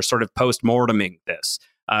father sort of post-morteming this,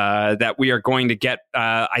 that we are going to get,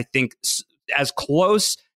 I think, as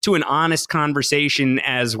close to an honest conversation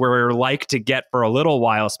as we're like to get for a little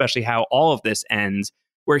while, especially how all of this ends,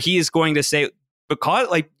 where he is going to say, because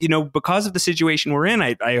of the situation we're in,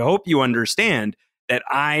 I hope you understand that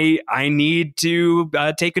I need to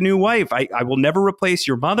take a new wife. I will never replace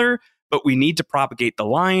your mother, but we need to propagate the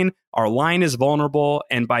line. Our line is vulnerable,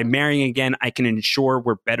 and by marrying again, I can ensure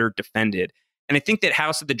we're better defended. And I think that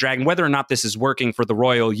House of the Dragon, whether or not this is working for the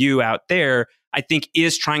royal you out there, I think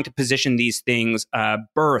is trying to position these things,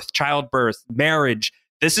 birth, childbirth, marriage.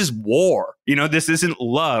 This is war. This isn't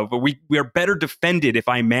love. We are better defended if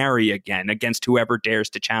I marry again against whoever dares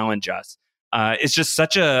to challenge us. It's just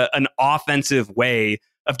such an offensive way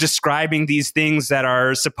of describing these things that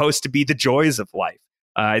are supposed to be the joys of life.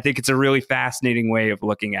 I think it's a really fascinating way of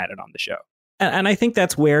looking at it on the show. And I think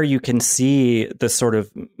that's where you can see the sort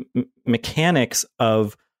of mechanics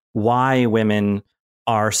of why women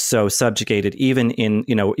are so subjugated, even in,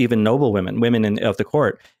 even noble women of the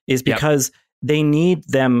court, is because they need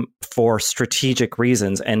them for strategic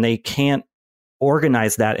reasons, and they can't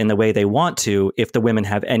organize that in the way they want to if the women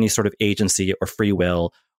have any sort of agency or free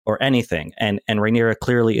will or anything. And Rhaenyra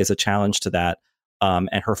clearly is a challenge to that.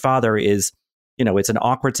 And her father is, it's an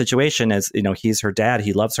awkward situation, as, he's her dad.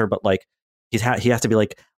 He loves her, but like, he has to be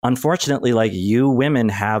like, unfortunately, like, you women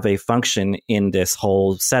have a function in this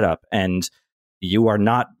whole setup, and you are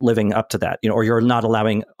not living up to that, or you're not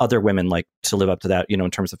allowing other women like to live up to that,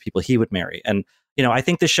 in terms of people he would marry. And, I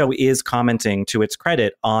think the show is commenting, to its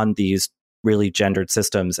credit, on these really gendered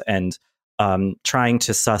systems and trying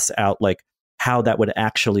to suss out like how that would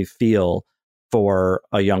actually feel for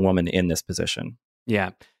a young woman in this position. Yeah.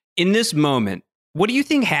 In this moment, what do you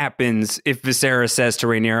think happens if Viserys says to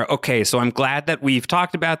Rhaenyra, okay, so I'm glad that we've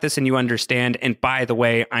talked about this and you understand, and by the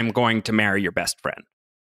way, I'm going to marry your best friend?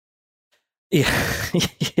 Yeah.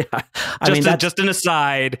 Just an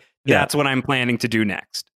aside, that's what I'm planning to do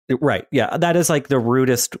next. Right. Yeah. That is like the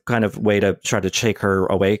rudest kind of way to try to shake her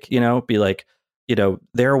awake, be like,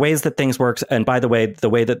 there are ways that things work. And by the way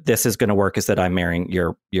that this is going to work is that I'm marrying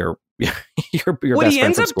your what best friend he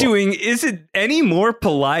ends up school. doing isn't any more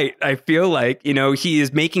polite. I feel like, he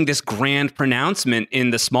is making this grand pronouncement in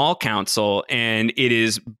the small council, and it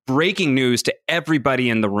is breaking news to everybody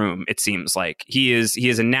in the room. It seems like he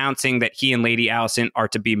is announcing that he and Lady Alicent are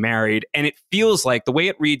to be married. And it feels like, the way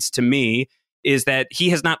it reads to me, is that he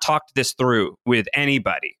has not talked this through with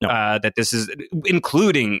anybody. No. That this is,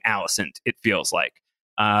 including Alicent, it feels like.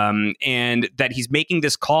 And that he's making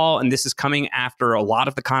this call, and this is coming after a lot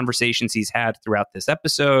of the conversations he's had throughout this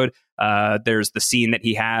episode. There's the scene that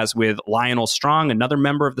he has with Lionel Strong, another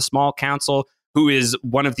member of the Small Council, who is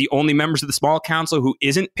one of the only members of the Small Council who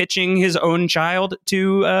isn't pitching his own child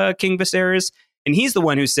to King Viserys. And he's the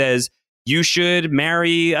one who says, you should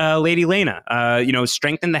marry Lady Laena,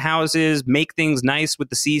 strengthen the houses, make things nice with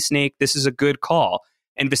the sea snake. This is a good call.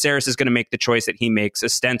 And Viserys is going to make the choice that he makes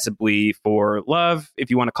ostensibly for love, if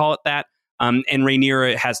you want to call it that. And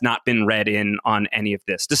Rhaenyra has not been read in on any of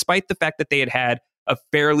this, despite the fact that they had a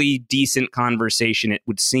fairly decent conversation, it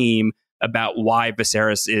would seem, about why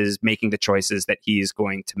Viserys is making the choices that he's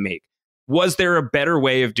going to make. Was there a better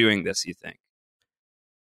way of doing this, you think?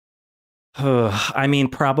 I mean,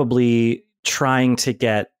 probably trying to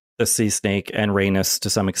get the sea snake and Rhaenys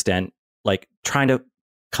to some extent, like trying to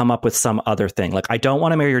come up with some other thing. Like, I don't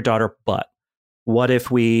want to marry your daughter, but what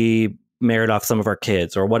if we married off some of our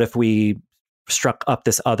kids? Or what if we struck up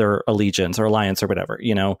this other allegiance or alliance or whatever,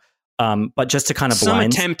 but just to kind of some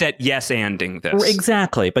attempt at yes-anding this.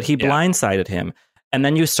 Exactly. But he blindsided him. And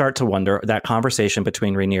then you start to wonder that conversation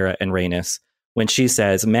between Rhaenyra and Rhaenys, when she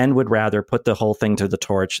says men would rather put the whole thing to the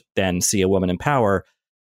torch than see a woman in power.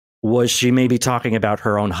 Was she maybe talking about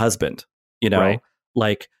her own husband? Right.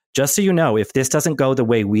 Like, just so you know, if this doesn't go the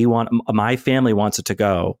way we want, my family wants it to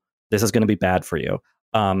go, this is going to be bad for you.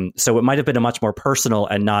 So it might have been a much more personal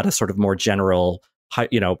and not a sort of more general,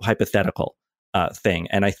 hypothetical thing.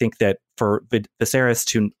 And I think that for Viserys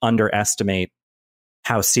to underestimate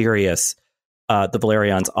how serious the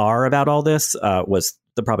Velaryons are about all this was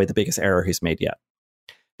probably the biggest error he's made yet.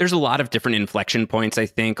 There's a lot of different inflection points, I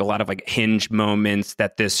think, a lot of like hinge moments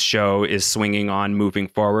that this show is swinging on moving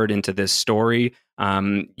forward into this story.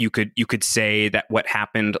 You could say that what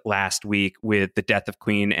happened last week with the death of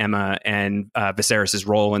Queen Aemma and Viserys'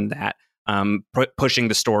 role in that, pushing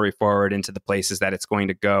the story forward into the places that it's going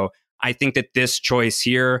to go. I think that this choice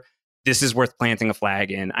here, this is worth planting a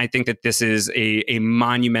flag in. I think that this is a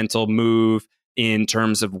monumental move in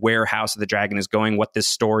terms of where House of the Dragon is going, what this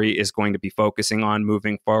story is going to be focusing on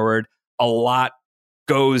moving forward. A lot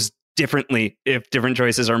goes differently if different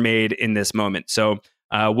choices are made in this moment. So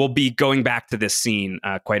we'll be going back to this scene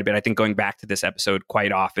quite a bit. I think going back to this episode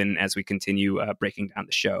quite often as we continue breaking down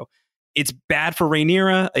the show. It's bad for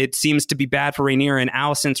Rhaenyra. It seems to be bad for Rhaenyra and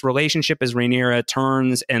Alicent's relationship as Rhaenyra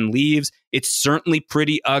turns and leaves. It's certainly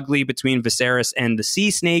pretty ugly between Viserys and the Sea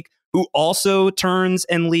Snake, who also turns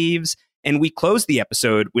and leaves. And we close the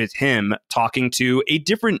episode with him talking to a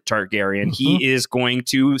different Targaryen. Mm-hmm. He is going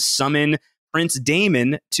to summon Prince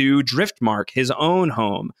Daemon to Driftmark, his own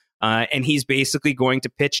home. And he's basically going to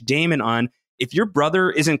pitch Daemon on, if your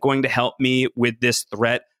brother isn't going to help me with this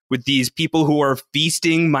threat, with these people who are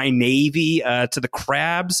feasting my navy to the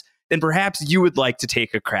crabs, then perhaps you would like to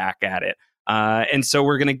take a crack at it. And so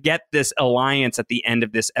we're going to get this alliance at the end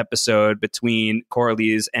of this episode between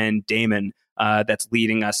Corlys and Daemon. That's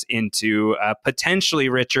leading us into potentially,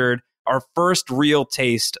 Richard, our first real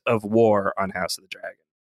taste of war on House of the Dragon.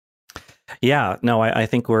 Yeah, no, I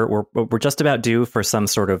think we're just about due for some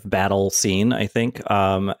sort of battle scene, I think.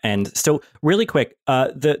 And so really quick,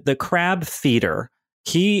 the crab feeder,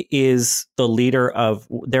 he is the leader of,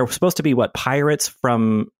 they're supposed to be what, pirates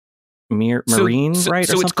from Marine, right?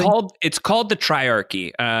 So or something? it's called the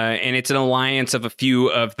Triarchy, and it's an alliance of a few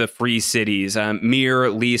of the free cities, Myr,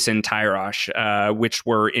 Lys, and Tyrosh, which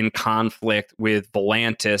were in conflict with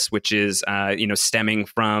Volantis, which is stemming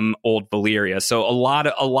from old Valyria. So a lot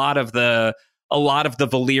of the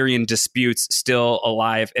Valyrian disputes still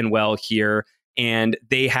alive and well here. And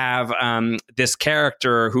they have this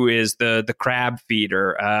character who is the crab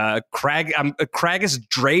feeder, Craghas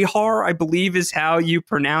Drahar, I believe is how you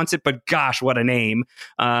pronounce it. But gosh, what a name!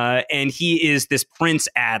 And he is this Prince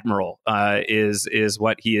Admiral, is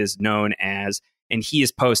what he is known as, and he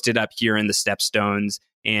is posted up here in the Stepstones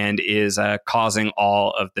and is causing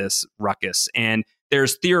all of this ruckus. And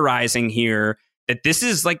there's theorizing here that this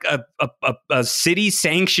is like a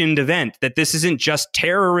city-sanctioned event, that this isn't just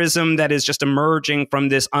terrorism that is just emerging from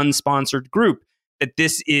this unsponsored group, that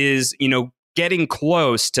this is, getting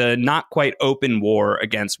close to not quite open war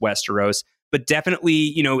against Westeros, but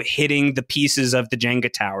definitely, hitting the pieces of the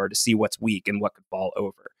Jenga tower to see what's weak and what could fall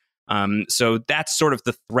over. So that's sort of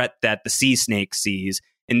the threat that the Sea Snake sees.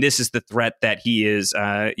 And this is the threat that he is,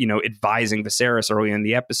 advising Viserys early in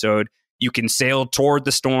the episode. You can sail toward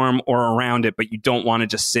the storm or around it, but you don't want to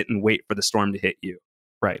just sit and wait for the storm to hit you.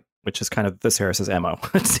 Right. Which is kind of Viserys' MO,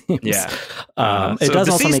 it seems. Yeah. It so does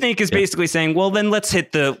the also Sea make, Snake is basically saying, well, then let's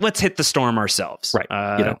hit the storm ourselves. Right.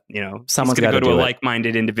 Someone's going to go to a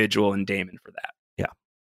like-minded individual and Daemon for that. Yeah.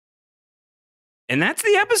 And that's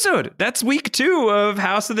the episode. That's week 2 of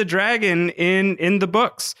House of the Dragon in the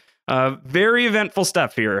books. Very eventful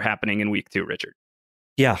stuff here happening in week 2, Richard.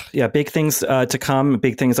 Yeah. Big things to come.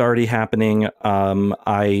 Big things already happening.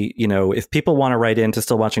 If people want to write in to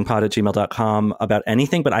stillwatchingpod@gmail.com about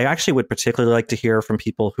anything, but I actually would particularly like to hear from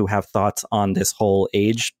people who have thoughts on this whole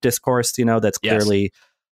age discourse, that's clearly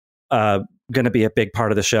going to be a big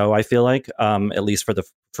part of the show, I feel like, at least for the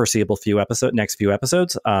foreseeable next few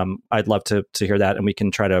episodes. I'd love to hear that, and we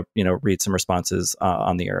can try to, read some responses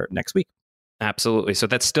on the air next week. Absolutely. So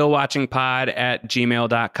that's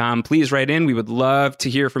stillwatchingpod@gmail.com. Please write in. We would love to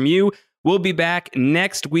hear from you. We'll be back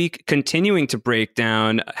next week, continuing to break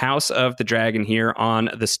down House of the Dragon here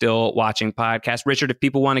on the Still Watching podcast. Richard, if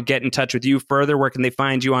people want to get in touch with you further, where can they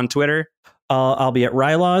find you on Twitter? I'll be at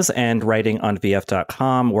Rylaws and writing on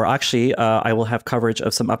VF.com, where actually I will have coverage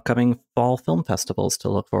of some upcoming fall film festivals to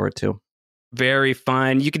look forward to. Very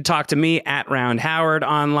fun. You can talk to me at Round Howard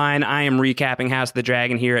online. I am recapping House of the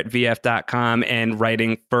Dragon here at VF.com and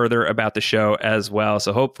writing further about the show as well.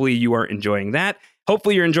 So hopefully you are enjoying that.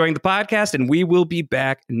 Hopefully you're enjoying the podcast, and we will be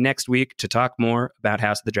back next week to talk more about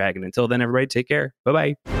House of the Dragon. Until then, everybody, take care.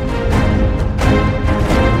 Bye-bye.